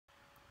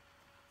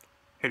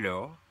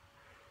Hello.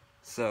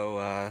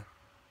 So,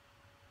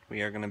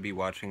 we are going to be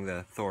watching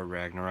the Thor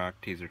Ragnarok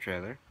teaser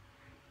trailer.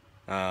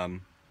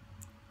 Um,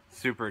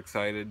 Super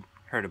excited.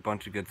 Heard a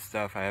bunch of good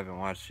stuff. I haven't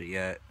watched it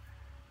yet.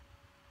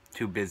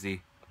 Too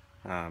busy.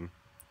 Um,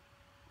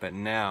 but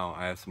now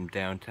I have some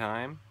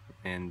downtime,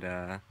 and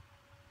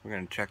we're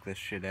going to check this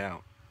shit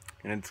out.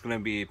 And it's going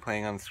to be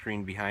playing on the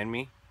screen behind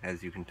me,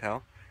 as you can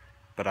tell.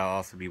 But I'll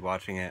also be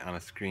watching it on a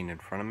screen in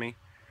front of me.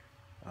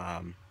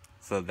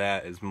 So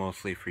that is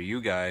mostly for you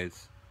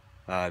guys.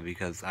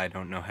 Because I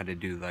don't know how to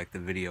do like the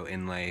video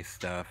inlay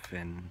stuff,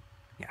 and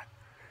yeah.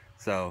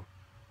 So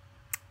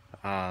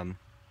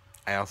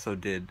I also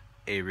did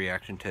a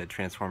reaction to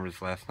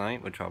Transformers last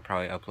night, which I'll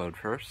probably upload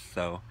first,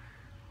 so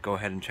go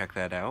ahead and check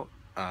that out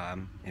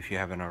if you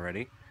haven't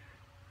already,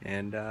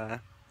 and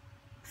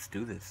let's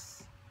do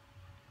this.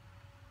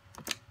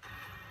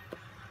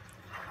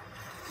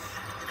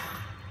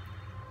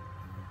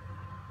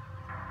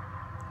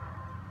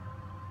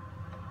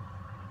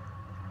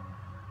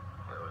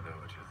 I know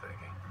what you're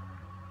thinking.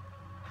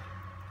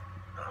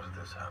 How did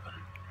this happen?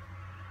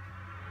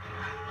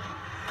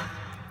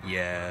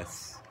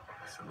 Yes.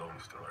 It's a long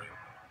story.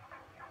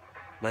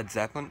 Led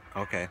Zeppelin?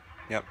 Okay.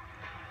 Yep.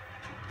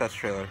 Best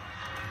trailer.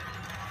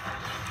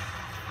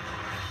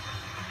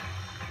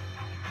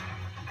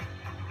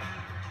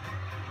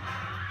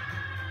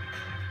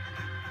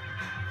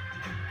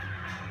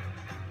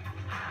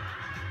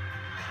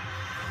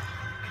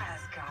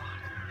 Asgard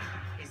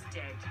is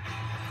dead.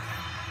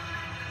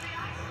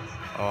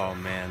 Oh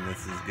man,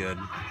 this is good.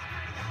 Hi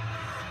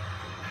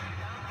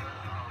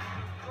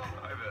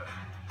there.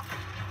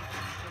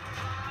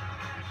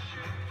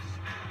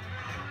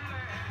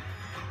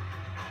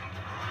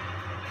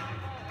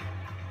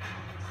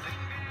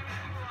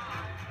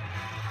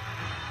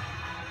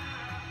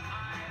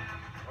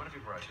 What have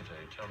you brought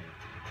today? Tell me.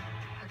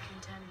 A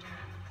contender.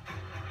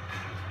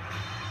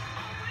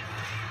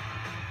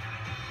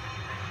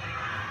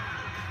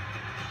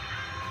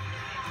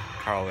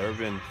 Carl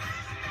Urban.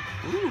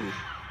 Ooh.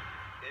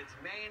 It's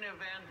main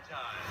event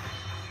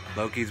time.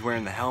 Loki's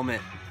wearing the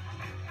helmet.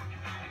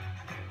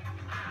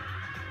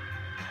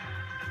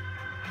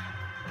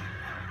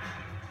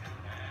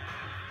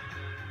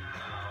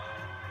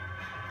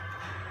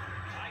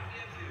 I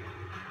give you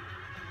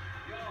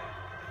your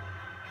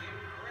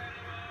incredible.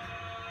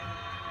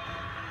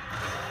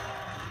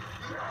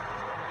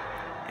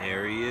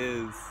 There he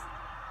is.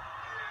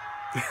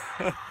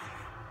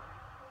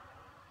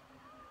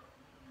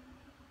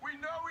 We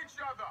know each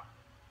other.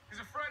 He's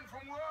a friend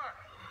from work.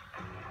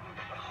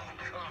 Oh,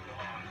 come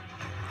on.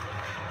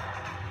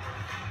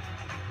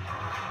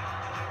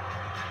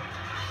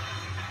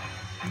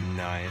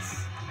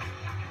 Nice.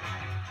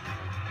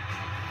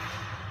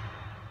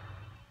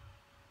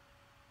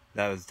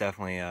 That was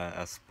definitely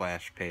a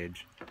splash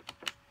page.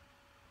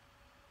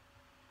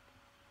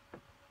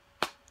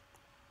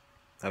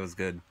 That was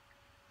good.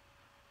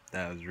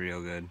 That was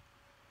real good.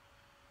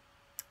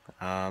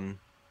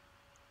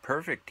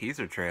 Perfect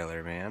teaser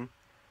trailer, man.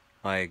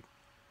 Like,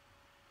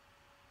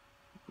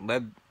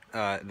 the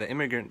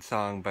Immigrant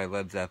Song by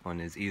Led Zeppelin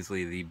is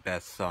easily the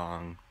best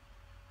song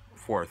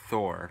for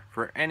Thor.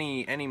 For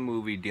any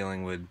movie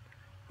dealing with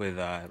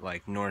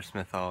like Norse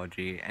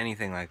mythology,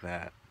 anything like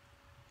that.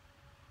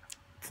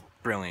 It's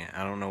brilliant.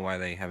 I don't know why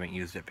they haven't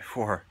used it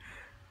before.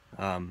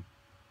 That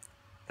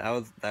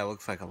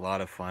looks like a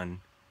lot of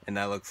fun, and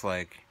that looks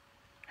like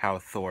how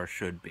Thor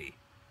should be.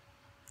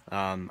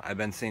 I've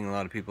been seeing a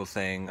lot of people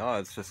saying, "Oh,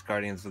 it's just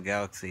Guardians of the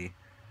Galaxy."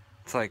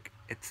 It's like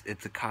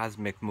it's a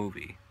cosmic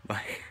movie.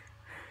 Like,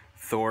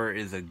 Thor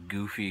is a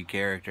goofy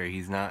character.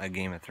 He's not a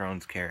Game of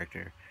Thrones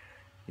character,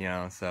 you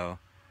know. So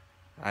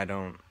I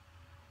don't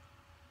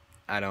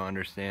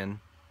understand.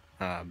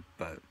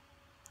 But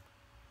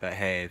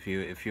hey, if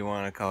you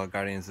want to call it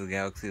Guardians of the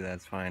Galaxy,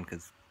 that's fine,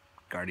 because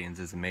Guardians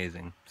is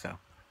amazing. So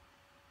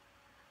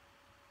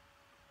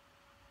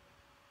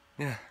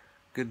yeah,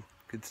 good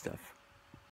stuff.